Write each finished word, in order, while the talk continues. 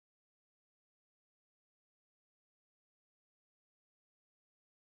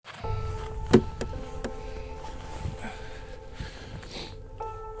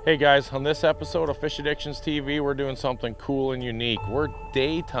Hey guys, on this episode of Fish Addictions TV, we're doing something cool and unique. We're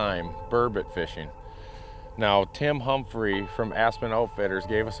daytime burbot fishing. Now, Tim Humphrey from Aspen Outfitters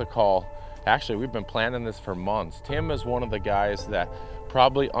gave us a call. Actually, we've been planning this for months. Tim is one of the guys that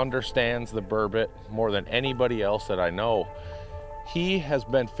probably understands the burbot more than anybody else that I know. He has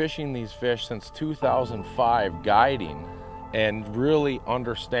been fishing these fish since 2005, guiding, and really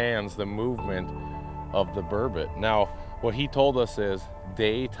understands the movement of the burbot. Now, what he told us is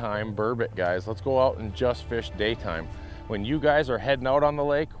daytime burbot, guys. Let's go out and just fish daytime. When you guys are heading out on the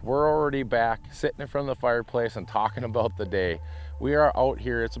lake, we're already back sitting in front of the fireplace and talking about the day. We are out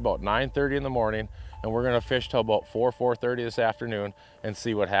here, it's about 9:30 in the morning, and we're gonna fish till about 4:30 this afternoon and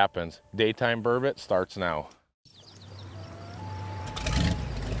see what happens. Daytime burbot starts now.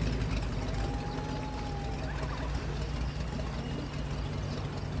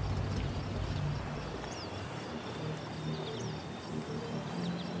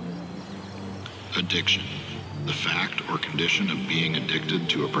 Addiction, the fact or condition of being addicted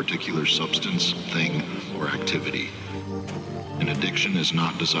to a particular substance, thing, or activity. An addiction is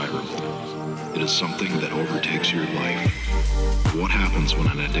not desirable. It is something that overtakes your life. What happens when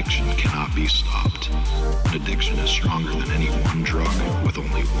an addiction cannot be stopped? An addiction is stronger than any one drug with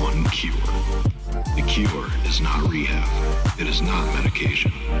only one cure. The cure is not rehab. It is not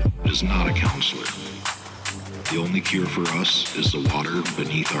medication. It is not a counselor. The only cure for us is the water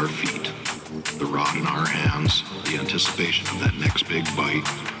beneath our feet, the rod in our hands, the anticipation of that next big bite,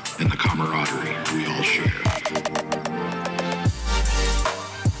 and the camaraderie we all share.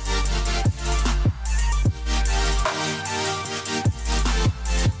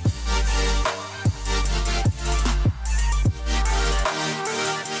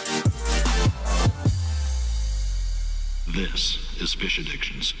 This is Fish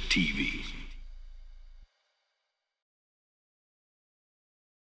Addictions TV.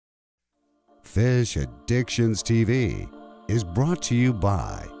 Fish Addictions TV is brought to you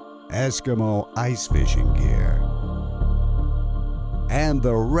by Eskimo Ice Fishing Gear and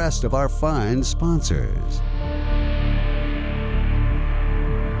the rest of our fine sponsors.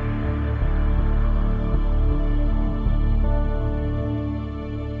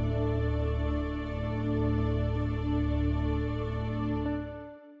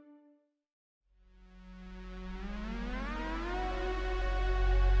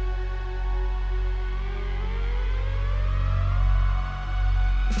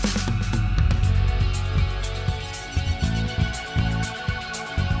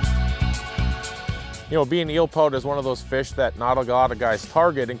 You know, being eelpout is one of those fish that not a lot of guys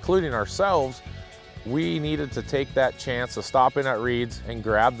target, including ourselves. We needed to take that chance of stopping at Reed's and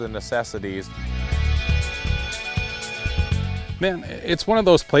grab the necessities. Man, it's one of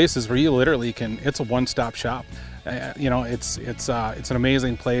those places where you literally can, it's a one-stop shop. You know, it's an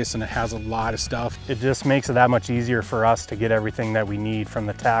amazing place and it has a lot of stuff. It just makes it that much easier for us to get everything that we need, from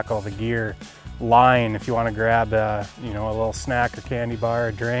the tackle, the gear, line, if you want to grab you know, a little snack or candy bar,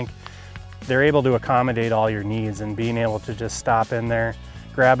 a drink. They're able to accommodate all your needs, and being able to just stop in there,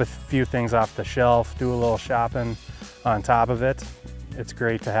 grab a few things off the shelf, do a little shopping on top of it. It's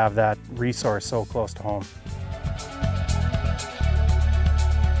great to have that resource so close to home.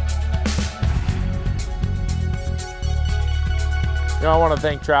 You know, I want to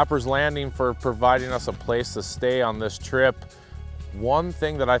thank Trappers Landing for providing us a place to stay on this trip. One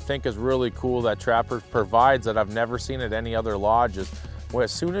thing that I think is really cool that Trappers provides that I've never seen at any other lodge is, well,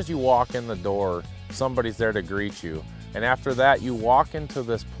 as soon as you walk in the door, somebody's there to greet you. And after that, you walk into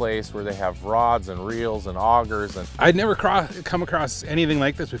this place where they have rods and reels and augers. And I'd never come across anything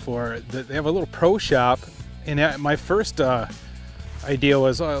like this before. They have a little pro shop, and my first idea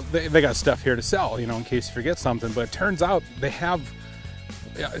was, they got stuff here to sell, you know, in case you forget something. But it turns out they have,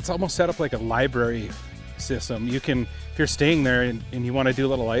 it's almost set up like a library system. You can, if you're staying there and you want to do a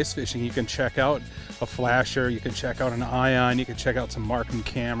little ice fishing, you can check out a flasher, you can check out an ion, you can check out some Markham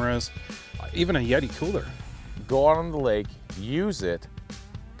cameras, even a Yeti cooler. Go out on the lake, use it,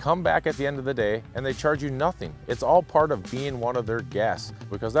 come back at the end of the day, and they charge you nothing. It's all part of being one of their guests,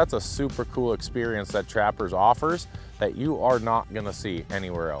 because that's a super cool experience that Trappers offers that you are not gonna see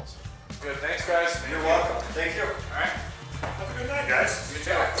anywhere else. Good, thanks guys. You're welcome. Thank you. All right. Have a good night, guys. You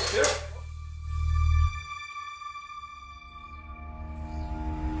too. You too.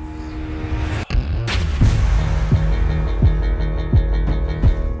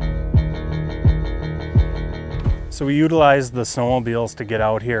 So we utilized the snowmobiles to get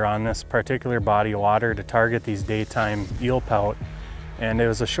out here on this particular body of water to target these daytime eelpout. And it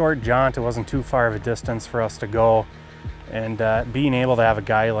was a short jaunt, it wasn't too far of a distance for us to go. And being able to have a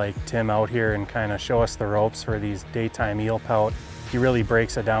guy like Tim out here and kind of show us the ropes for these daytime eelpout he really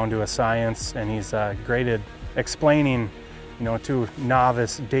breaks it down to a science, and he's great at explaining, you know, to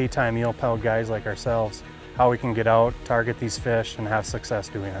novice daytime eelpout guys like ourselves how we can get out, target these fish, and have success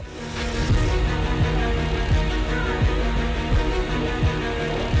doing it.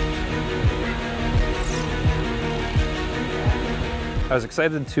 I was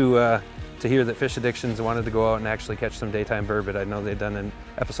excited to hear that Fish Addictions wanted to go out and actually catch some daytime burbot. I know they'd done an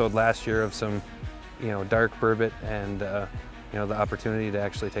episode last year of some, you know, dark burbot, and you know, the opportunity to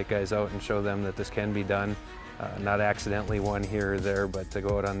actually take guys out and show them that this can be done. Not accidentally one here or there, but to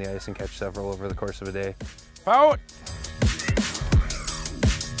go out on the ice and catch several over the course of a day. Out!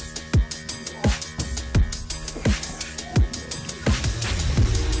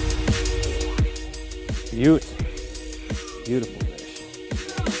 Beautiful fish.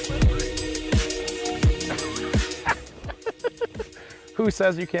 Who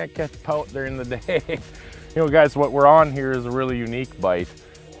says you can't catch pout during the day? You know, guys, what we're on here is a really unique bite.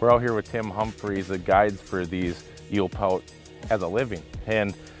 We're out here with Tim Humphrey, the guides for these eelpout as a living.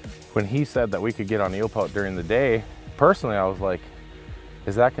 And when he said that we could get on eelpout during the day, personally, I was like,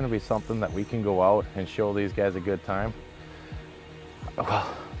 is that gonna be something that we can go out and show these guys a good time? Well,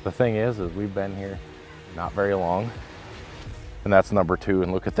 the thing is we've been here not very long, and that's number 2,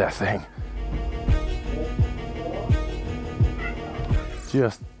 and look at that thing.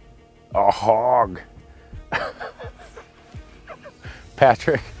 Just a hog.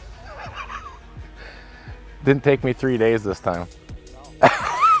 Patrick, didn't take me 3 days this time.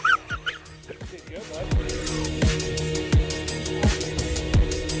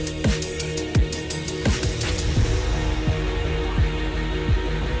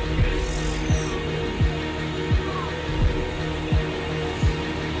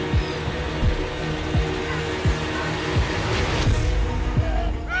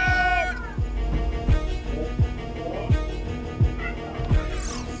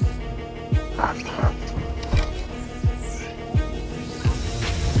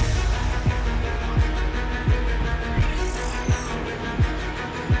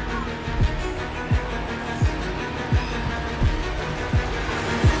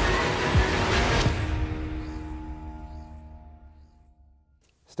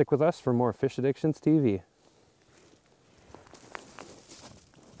 Stick with us for more Fish Addictions TV.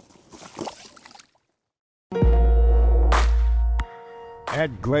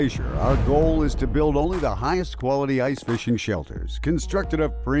 At Glacier, our goal is to build only the highest quality ice fishing shelters, constructed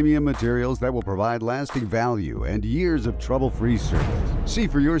of premium materials that will provide lasting value and years of trouble-free service. See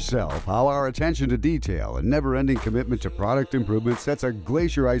for yourself how our attention to detail and never-ending commitment to product improvement sets a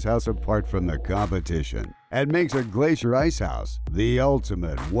Glacier Ice House apart from the competition and makes a Glacier Ice House the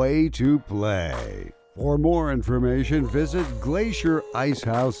ultimate way to play. For more information, visit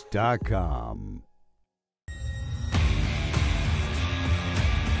glaciericehouse.com.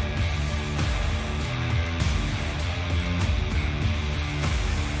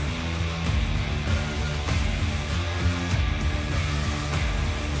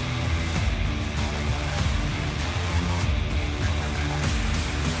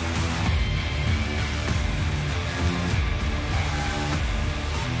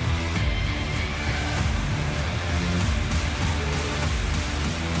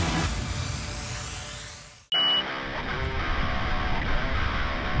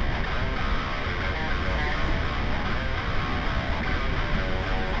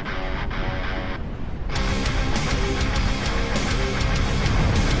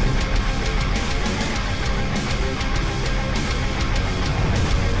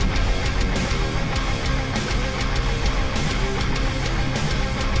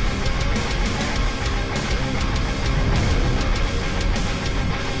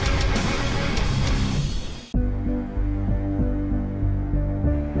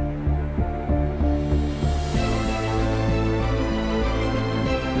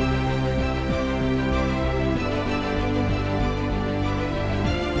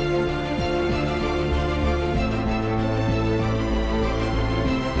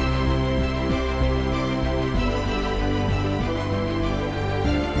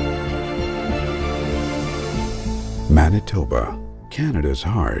 Manitoba, Canada's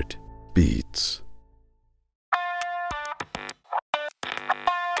heart beats.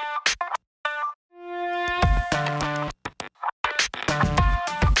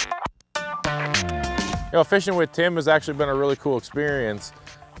 You know, fishing with Tim has actually been a really cool experience.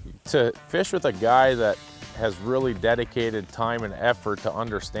 To fish with a guy that has really dedicated time and effort to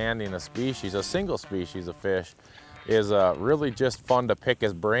understanding a species, a single species of fish, is really just fun to pick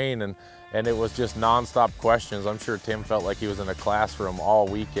his brain, and it was just non-stop questions. I'm sure Tim felt like he was in a classroom all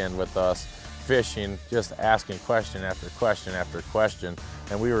weekend with us, fishing, just asking question after question after question,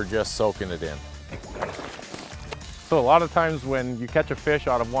 and we were just soaking it in. So a lot of times when you catch a fish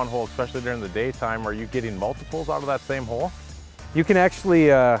out of one hole, especially during the daytime, are you getting multiples out of that same hole? You can actually,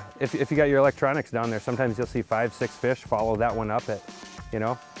 if you got your electronics down there, sometimes you'll see 5, 6 fish follow that one up at, you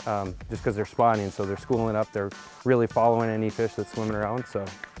know, just because they're spawning, so they're schooling up, they're really following any fish that's swimming around, so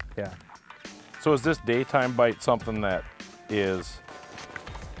yeah. So is this daytime bite something that is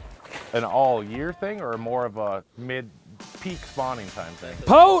an all year thing or more of a mid-peak spawning time thing?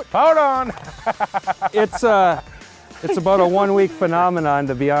 Pout! Pout on! It's about a 1 week phenomenon,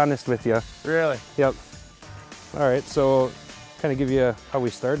 to be honest with you. Really? Yep. All right, so kind of give you how we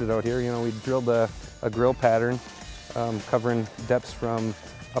started out here. You know, we drilled a grill pattern covering depths from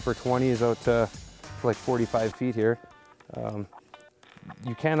upper 20s out to like 45 feet here.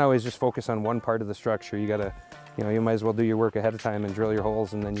 You can't always just focus on one part of the structure. You gotta, you know, you might as well do your work ahead of time and drill your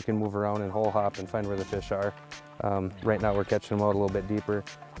holes, and then you can move around and hole hop and find where the fish are. Right now we're catching them out a little bit deeper,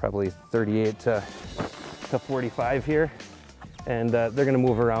 probably 38 to 45 here, and they're gonna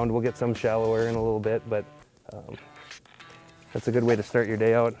move around. We'll get some shallower in a little bit, but that's a good way to start your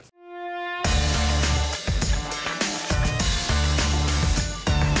day out.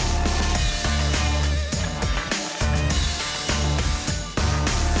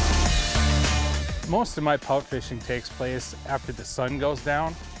 Most of my pout fishing takes place after the sun goes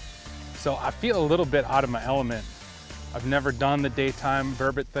down, so I feel a little bit out of my element. I've never done the daytime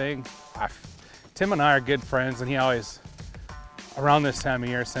burbot thing. Tim and I are good friends, and he always, around this time of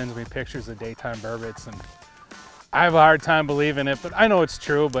year, sends me pictures of daytime burbots, and I have a hard time believing it, but I know it's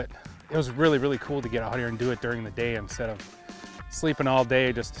true. But it was really, really cool to get out here and do it during the day instead of sleeping all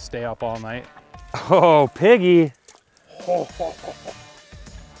day just to stay up all night. Oh, piggy.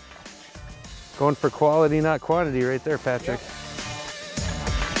 Going for quality, not quantity right there, Patrick. Yep.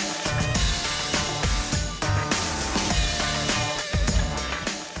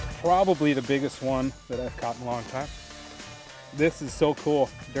 Probably the biggest one that I've caught in a long time. This is so cool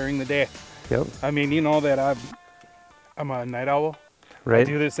during the day. Yep. I mean, you know that I'm a night owl. Right. I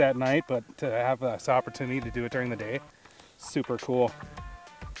do this at night, but to have this opportunity to do it during the day, super cool.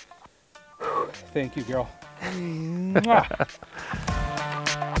 Thank you, girl.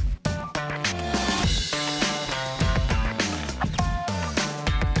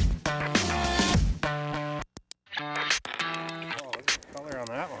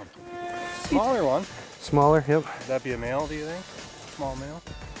 Smaller one. Smaller, yep. Would that be a male, do you think? Small male?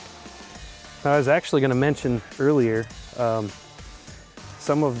 I was actually going to mention earlier,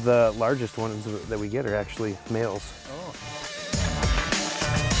 some of the largest ones that we get are actually males. Oh.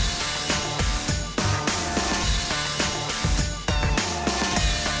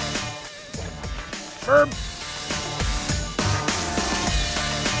 Herb!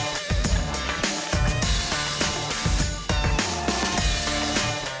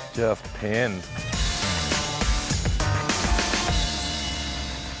 Just pinned.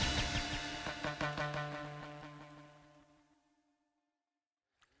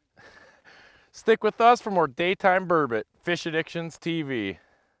 Stick with us for more daytime burbot, Fish Addictions TV.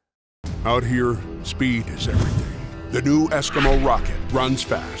 Out here, speed is everything. The new Eskimo rocket runs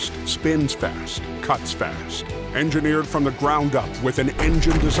fast, spins fast, cuts fast. Engineered from the ground up with an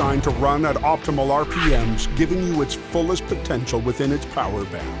engine designed to run at optimal RPMs, giving you its fullest potential within its power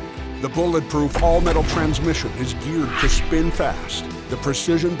band. The bulletproof all-metal transmission is geared to spin fast. The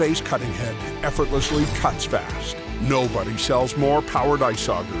precision-based cutting head effortlessly cuts fast. Nobody sells more powered ice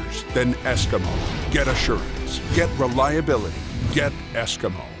augers than Eskimo. Get assurance, get reliability, get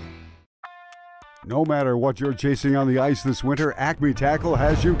Eskimo. No matter what you're chasing on the ice this winter, Acme Tackle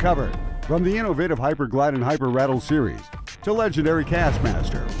has you covered. From the innovative Hyperglide and Hyper Rattle series to legendary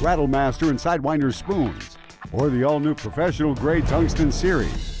Castmaster, Rattle Master, and Sidewinder spoons, or the all-new professional grade tungsten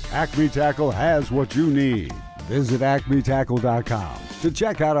series, Acme Tackle has what you need. Visit acmetackle.com to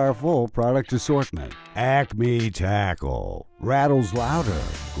check out our full product assortment. Acme Tackle rattles louder,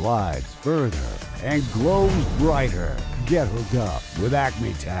 glides further, and glows brighter. Get hooked up with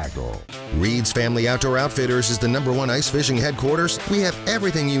Acme Tackle. Reed's Family Outdoor Outfitters is the #1 ice fishing headquarters. We have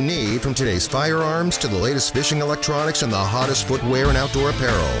everything you need, from today's firearms to the latest fishing electronics and the hottest footwear and outdoor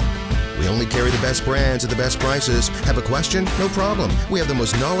apparel. We only carry the best brands at the best prices. Have a question? No problem. We have the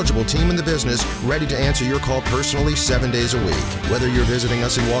most knowledgeable team in the business, ready to answer your call personally 7 days a week. Whether you're visiting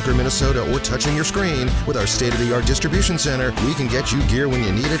us in Walker, Minnesota, or touching your screen, with our state-of-the-art distribution center, we can get you gear when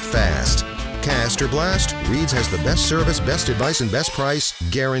you need it fast. Cast or blast, Reed's has the best service, best advice, and best price,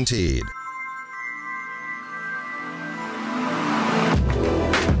 guaranteed.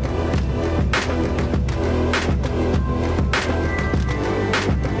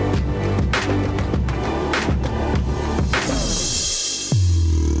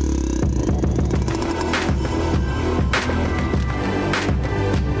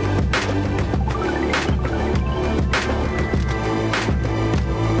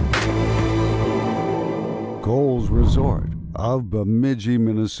 of Bemidji,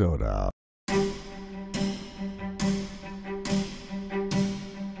 Minnesota.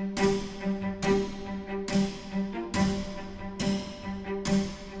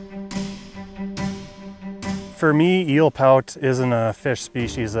 For me, eelpout isn't a fish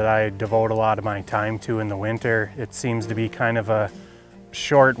species that I devote a lot of my time to in the winter. It seems to be kind of a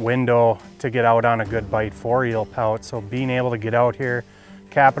short window to get out on a good bite for eelpout. So being able to get out here,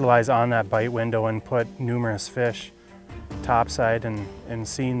 capitalize on that bite window and put numerous fish topside and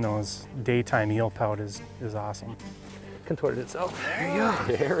seeing those daytime eelpout is awesome. Contorted itself. There you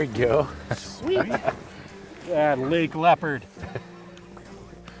go. There we go. Sweet. That lake leopard.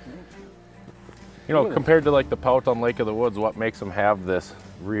 You know, compared to like the pout on Lake of the Woods, what makes them have this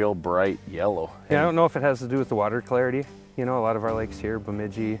real bright yellow? Yeah, I don't know if it has to do with the water clarity. You know, a lot of our lakes here,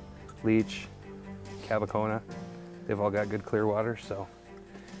 Bemidji, Leech, Cabacona, they've all got good clear water, so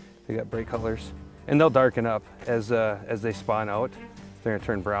they got bright colors. And they'll darken up as they spawn out. They're gonna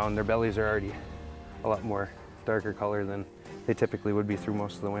turn brown. Their bellies are already a lot more darker color than they typically would be through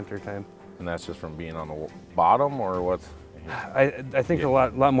most of the winter time. And that's just from being on the bottom, or what's? I think a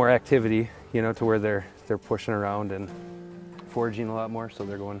lot more activity, you know, to where they're pushing around and foraging a lot more, so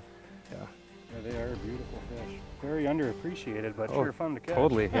they're going, yeah. Yeah, they are beautiful fish. Very underappreciated, but sure fun to catch.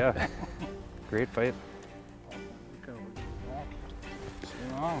 Totally, yeah. Great fight.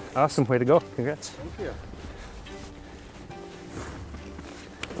 Awesome, way to go. Congrats. Thank you.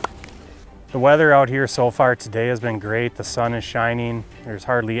 The weather out here so far today has been great. The sun is shining. There's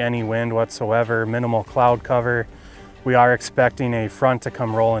hardly any wind whatsoever, minimal cloud cover. We are expecting a front to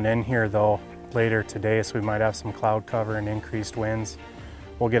come rolling in here though later today, so we might have some cloud cover and increased winds.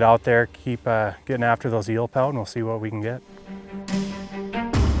 We'll get out there, keep getting after those eelpout, and we'll see what we can get.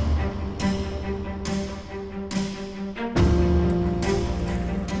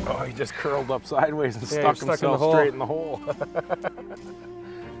 Oh, he just curled up sideways and Yeah, stuck stuck in the himself hole. straight in the hole.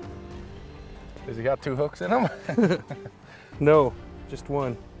 Has he got 2 hooks in him? No, just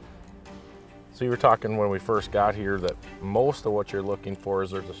one. So you were talking when we first got here that most of what you're looking for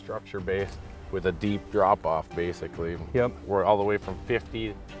is there's a structure base with a deep drop off basically. Yep. We're all the way from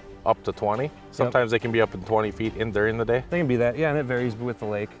 50 up to 20. Sometimes they can be up in 20 feet during the day. They can be that, yeah, and it varies with the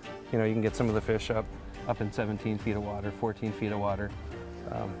lake. You know, you can get some of the fish up in 17 feet of water, 14 feet of water.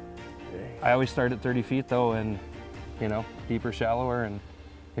 I always start at 30 feet though, and you know, deeper, shallower, and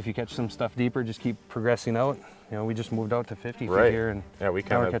if you catch some stuff deeper, just keep progressing out. You know, we just moved out to 50 feet here, and yeah, now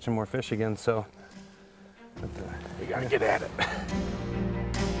we're catching more fish again, so. We gotta get at it.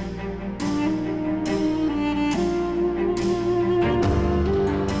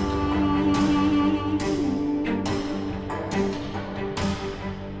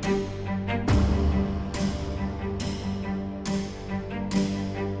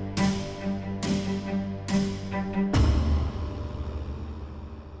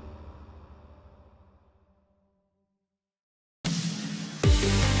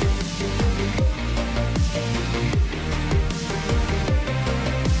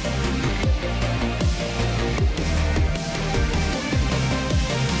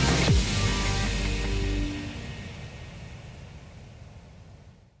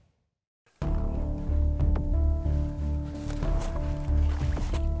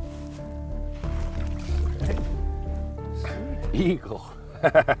 Eagle.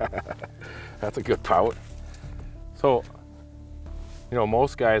 That's a good pout. So, you know,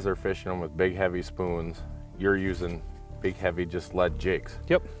 most guys are fishing them with big heavy spoons. You're using big heavy just lead jigs.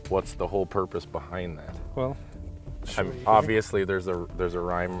 Yep. What's the whole purpose behind that? Well, obviously there's a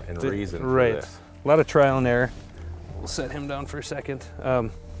rhyme and reason for this. A lot of trial and error. We'll set him down for a second.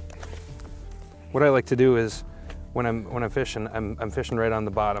 What I like to do is when I'm fishing, I'm fishing right on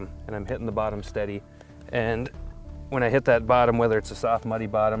the bottom, and I'm hitting the bottom steady. And when I hit that bottom, whether it's a soft muddy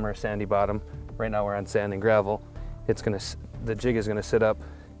bottom or a sandy bottom, right now we're on sand and gravel, the jig is gonna sit up,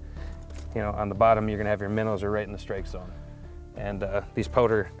 you know, on the bottom. You're gonna have your minnows are right in the strike zone. And these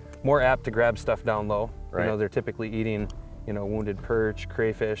pout are more apt to grab stuff down low. Right. You know, they're typically eating, you know, wounded perch,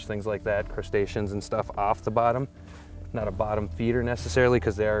 crayfish, things like that, crustaceans and stuff off the bottom. Not a bottom feeder necessarily,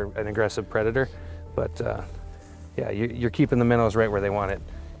 because they are an aggressive predator, but yeah, you're keeping the minnows right where they want it,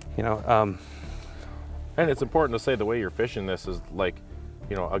 you know. And it's important to say the way you're fishing this is like,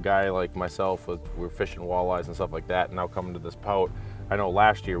 you know, a guy like myself, we're fishing walleyes and stuff like that, and now coming to this pout. I know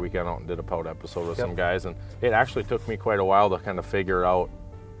last year we got out and did a pout episode with some guys, and it actually took me quite a while to kind of figure out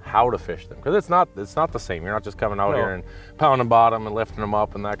how to fish them, because it's not the same. You're not just coming out here and pounding bottom and lifting them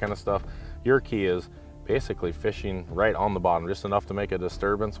up and that kind of stuff. Your key is basically fishing right on the bottom, just enough to make a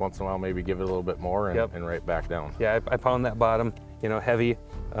disturbance once in a while, maybe give it a little bit more and right back down. Yeah, I pound that bottom, you know, heavy.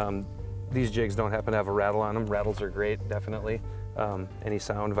 these jigs don't happen to have a rattle on them. Rattles are great, definitely. Any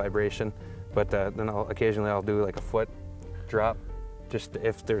sound, vibration. But then occasionally I'll do like a foot drop. Just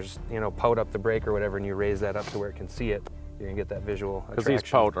if there's, you know, pout up the brake or whatever, and you raise that up to where it can see it, you're gonna get that visual attraction. Because these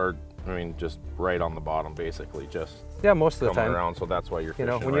pout are, I mean, just right on the bottom, basically, just most of the time. Around, so that's why you're fishing.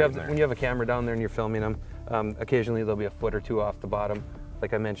 You know, when you have a camera down there and you're filming them, occasionally there'll be a foot or two off the bottom,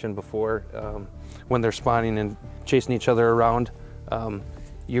 like I mentioned before. When they're spawning and chasing each other around,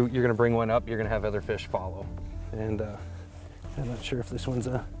 you're gonna bring one up, you're gonna have other fish follow. And I'm not sure if this one's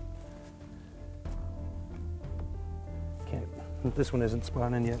this one isn't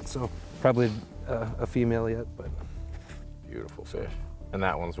spawning yet, so probably a female yet, but. Beautiful fish. And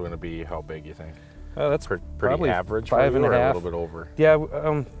that one's going to be how big, you think? That's pretty average, 5.5. Or a little bit over. Yeah,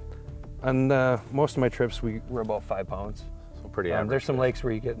 on most of my trips we're about 5 pounds. So pretty average. There's some lakes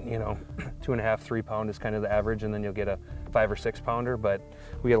where you get, you know, 2.5, 3 pound is kind of the average, and then you'll get a 5 or 6 pounder, but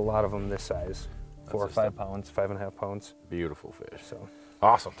we get a lot of them this size, 4 or 5 pounds, 5.5 pounds. Beautiful fish. So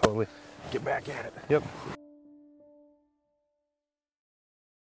awesome. Totally. Get back at it. Yep.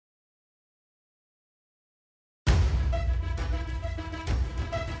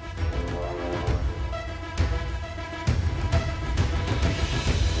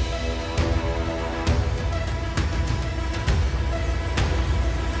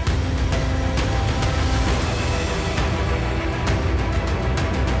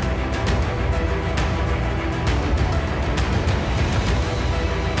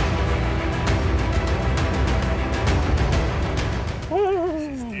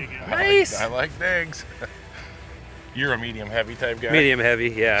 I like digs. You're a medium heavy type guy? Medium heavy,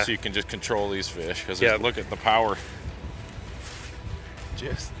 yeah. So you can just control these fish, because look at the power.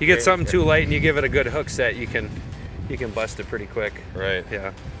 You get something too light and you give it a good hook set, you can bust it pretty quick. Right.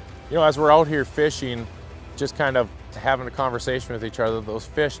 Yeah. You know, as we're out here fishing, just kind of having a conversation with each other, those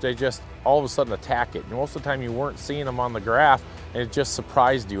fish, they just all of a sudden attack it. And most of the time you weren't seeing them on the graph, and it just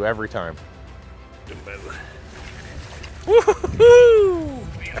surprised you every time. Woohoo!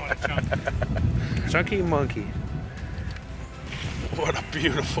 Chunky monkey. What a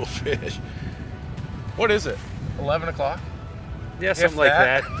beautiful fish. What is it? 11 o'clock? Yeah, something like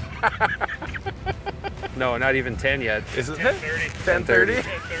that. No, not even 10 yet. Is it 10:30? 10:30?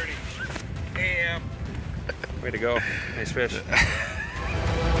 10:30 a.m. Way to go. Nice fish.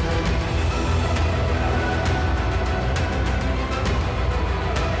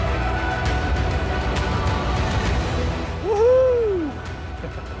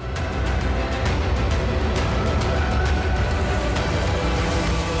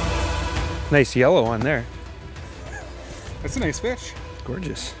 Nice yellow on there. That's a nice fish.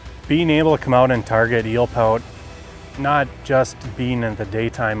 Gorgeous. Being able to come out and target eelpout, not just being in the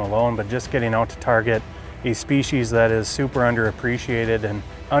daytime alone, but just getting out to target a species that is super underappreciated and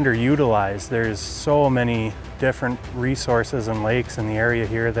underutilized. There's so many different resources and lakes in the area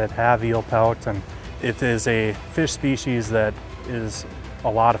here that have eelpout, and it is a fish species that is a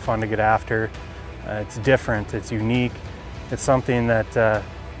lot of fun to get after. It's different, it's unique. It's something that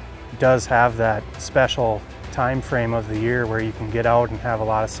does have that special time frame of the year where you can get out and have a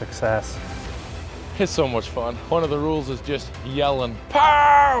lot of success. It's so much fun. One of the rules is just yelling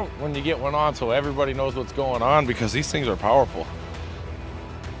 "pow" when you get one on, so everybody knows what's going on, because these things are powerful.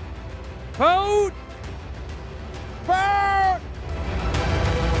 Pout! Pout!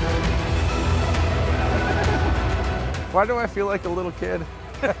 Why do I feel like a little kid?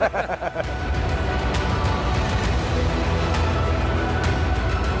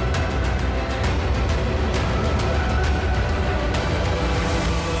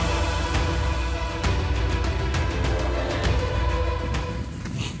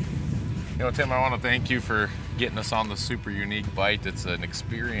 You know, Tim, I want to thank you for getting us on the super unique bite. It's an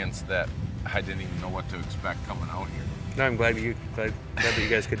experience that I didn't even know what to expect coming out here. No, I'm glad that you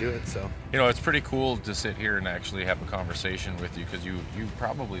guys could do it. So, you know, it's pretty cool to sit here and actually have a conversation with you, because you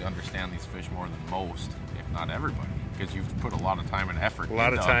probably understand these fish more than most, if not everybody, because you've put a lot of time and effort into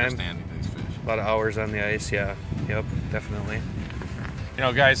understanding these fish. A lot of hours on the ice, yeah. Yep, definitely. You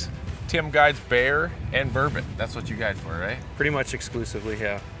know, guys, Tim guides bear and burbot. That's what you guide for, right? Pretty much exclusively,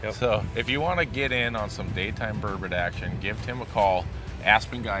 yeah. Yep. So if you want to get in on some daytime burbot action, give Tim a call.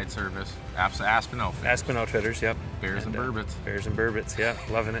 Aspen Guide Service, Aspen Outfitters. Aspen Outfitters, yep. Bears and burbots. Bears and burbots, yeah,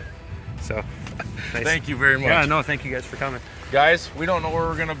 loving it. So, nice. Thank you very much. Yeah, no, thank you guys for coming. Guys, we don't know where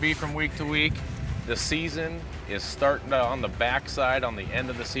we're gonna be from week to week. The season is starting on the backside, on the end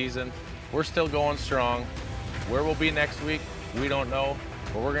of the season. We're still going strong. Where we'll be next week, we don't know,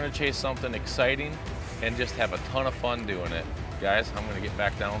 but we're gonna chase something exciting and just have a ton of fun doing it. Guys, I'm gonna get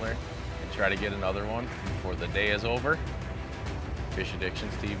back down there and try to get another one before the day is over. Fish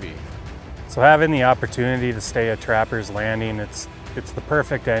Addictions TV. So having the opportunity to stay at Trapper's Landing, it's the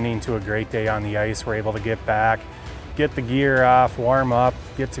perfect ending to a great day on the ice. We're able to get back, get the gear off, warm up,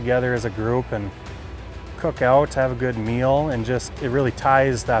 get together as a group and cook out, have a good meal, and just, it really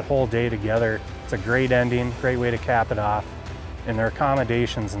ties that whole day together. It's a great ending, great way to cap it off, and their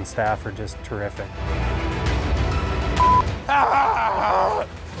accommodations and staff are just terrific.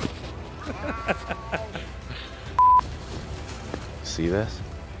 See this?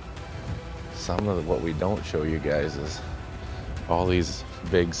 Some of what we don't show you guys is all these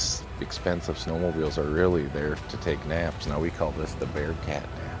big, expensive snowmobiles are really there to take naps. Now we call this the bear cat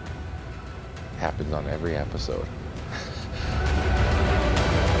nap. Happens on every episode.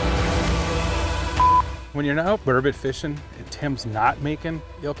 When you're out burbot fishing and Tim's not making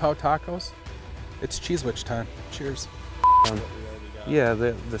Eelpout tacos, it's cheese witch time. Cheers. Yeah,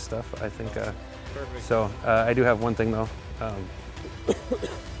 the stuff, I think. So I do have one thing though.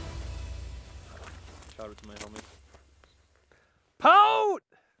 Shout out to my homie. Pout!